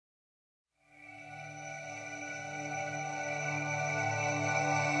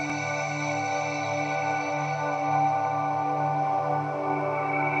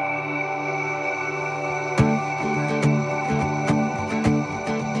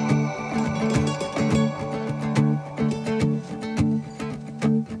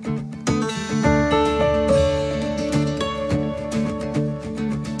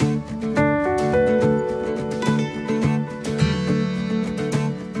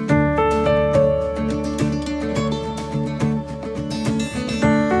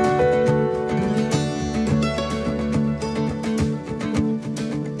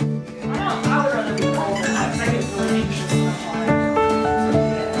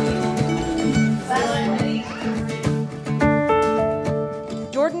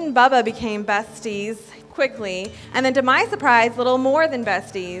and Bubba became besties quickly, and then to my surprise, little more than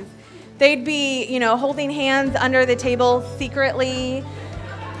besties. They'd be, holding hands under the table secretly.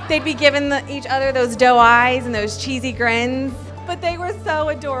 They'd be giving each other those doe eyes and those cheesy grins, but they were so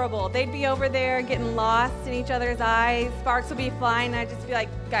adorable. They'd be over there getting lost in each other's eyes. Sparks would be flying, and I'd just be like,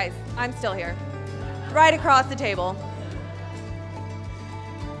 guys, I'm still here. Right across the table.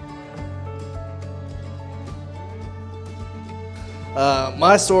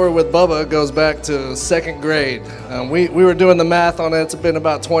 My story with Bubba goes back to second grade. We were doing the math on it. It's been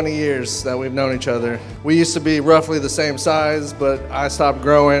about 20 years that we've known each other. We used to be roughly the same size, but I stopped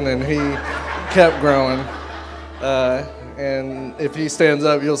growing and he kept growing. And if he stands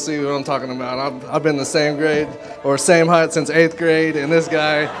up, you'll see what I'm talking about. I've been the same grade or same height since 8th grade, and this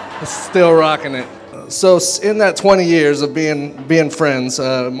guy is still rocking it. So in that 20 years of being friends,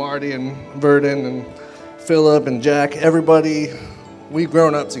 Marty and Verdon and Philip and Jack, everybody, we've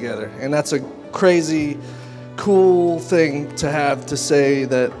grown up together, and that's a crazy, cool thing to have to say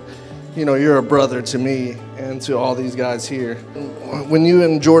that, you're a brother to me and to all these guys here. When you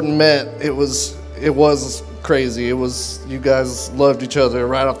and Jordan met, it was crazy. You guys loved each other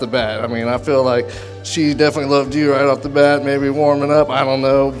right off the bat. I mean, I feel like she definitely loved you right off the bat, maybe warming up, I don't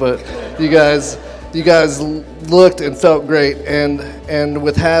know, but you guys looked and felt great, and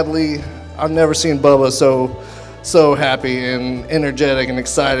with Hadley, I've never seen Bubba so happy and energetic and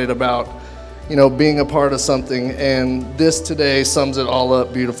excited about, being a part of something. And this today sums it all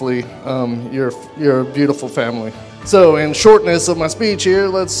up beautifully. You're a beautiful family. So in shortness of my speech here,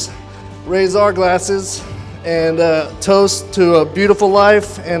 let's raise our glasses and toast to a beautiful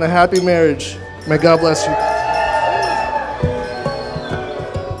life and a happy marriage. May God bless you.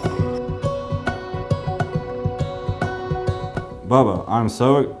 Bubba, I'm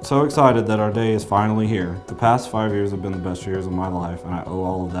so excited that our day is finally here. The past 5 years have been the best years of my life, and I owe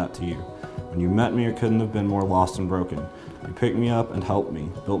all of that to you. When you met me, I couldn't have been more lost and broken. You picked me up and helped me,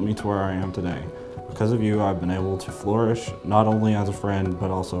 built me to where I am today. Because of you, I've been able to flourish, not only as a friend,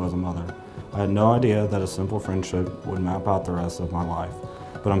 but also as a mother. I had no idea that a simple friendship would map out the rest of my life,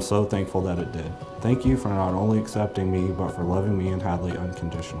 but I'm so thankful that it did. Thank you for not only accepting me, but for loving me and Hadley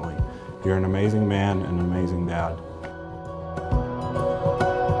unconditionally. You're an amazing man and an amazing dad.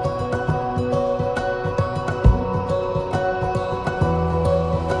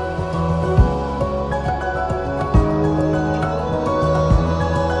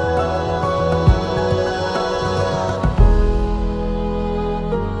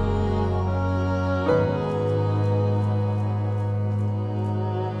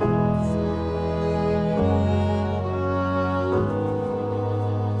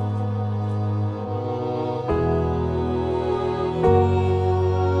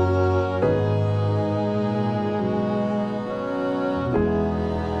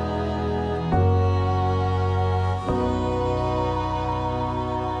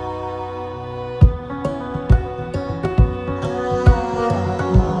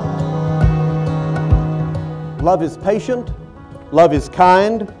 Love is patient, love is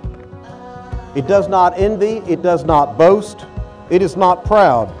kind, it does not envy, it does not boast, it is not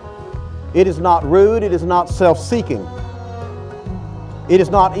proud, it is not rude, it is not self-seeking, it is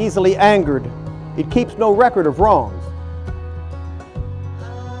not easily angered, it keeps no record of wrongs.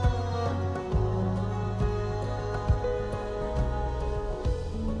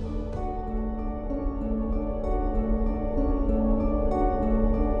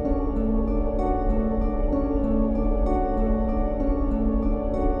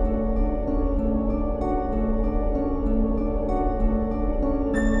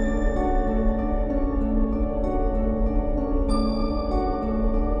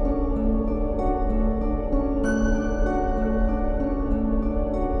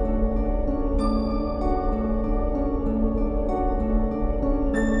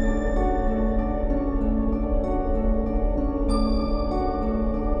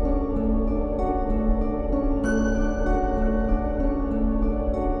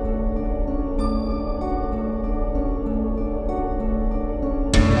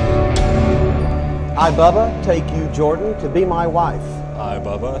 I, Bubba, take you, Jordan, to be my wife. I,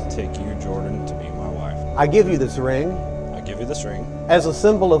 Bubba, take you, Jordan, to be my wife. I give you this ring. I give you this ring. As a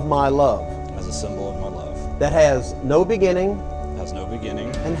symbol of my love. As a symbol of my love. That has no beginning. Has no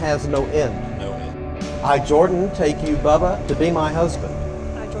beginning. And has no end. No end. I, Jordan, take you, Bubba, to be my husband.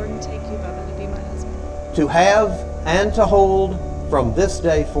 I, Jordan, take you, Bubba, to be my husband. To have and to hold from this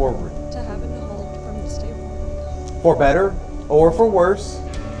day forward. To have and to hold from this day forward. For better or for worse.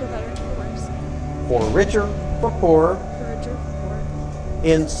 For better or for worse. For richer, for poorer. For richer, for poorer.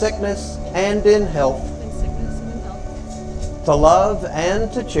 In sickness and in health. In sickness and in health. to love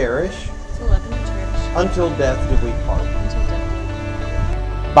and to cherish to love and to cherish until death do we part. until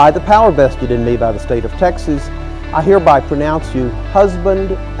death. By the power vested in me by the state of Texas, I hereby pronounce you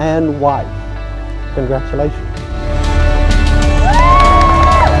husband and wife. Congratulations.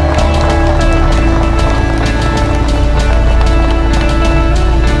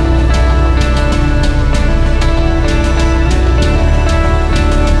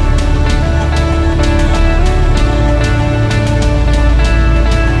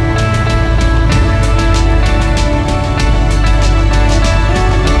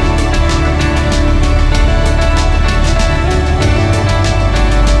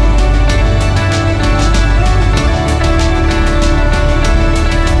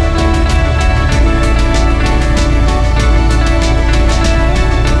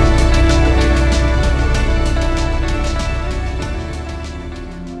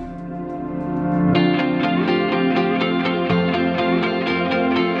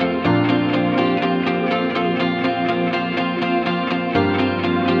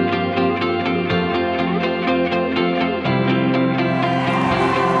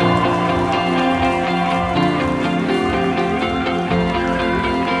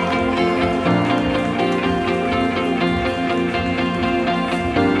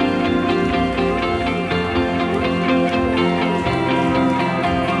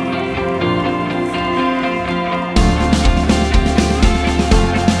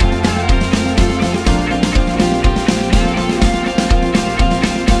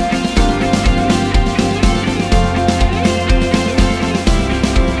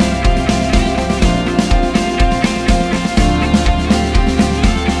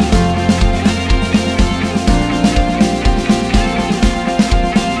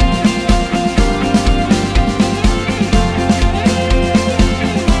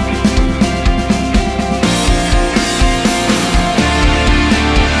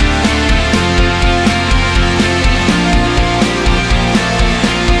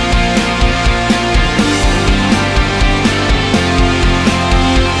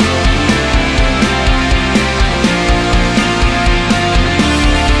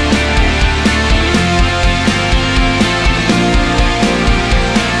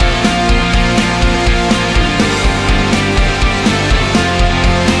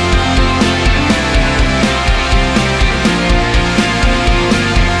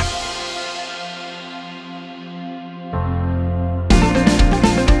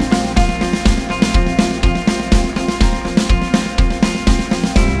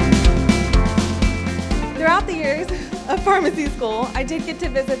 Throughout the years of pharmacy school, I did get to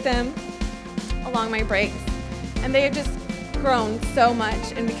visit them along my breaks, and they have just grown so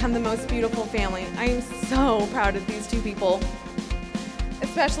much and become the most beautiful family. I am so proud of these two people,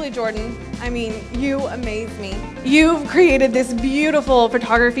 especially Jordan. I mean, you amaze me. You've created this beautiful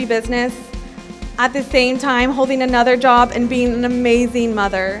photography business at the same time holding another job and being an amazing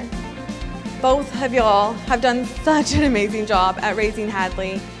mother. Both of y'all have done such an amazing job at raising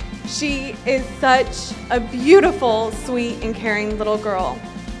Hadley. She is such a beautiful, sweet, and caring little girl.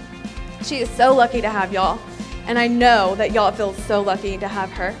 She is so lucky to have y'all, and I know that y'all feel so lucky to have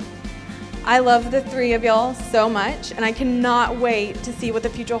her. I love the three of y'all so much, and I cannot wait to see what the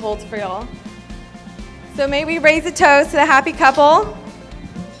future holds for y'all. So may we raise a toast to the happy couple.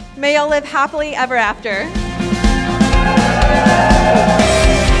 May y'all live happily ever after.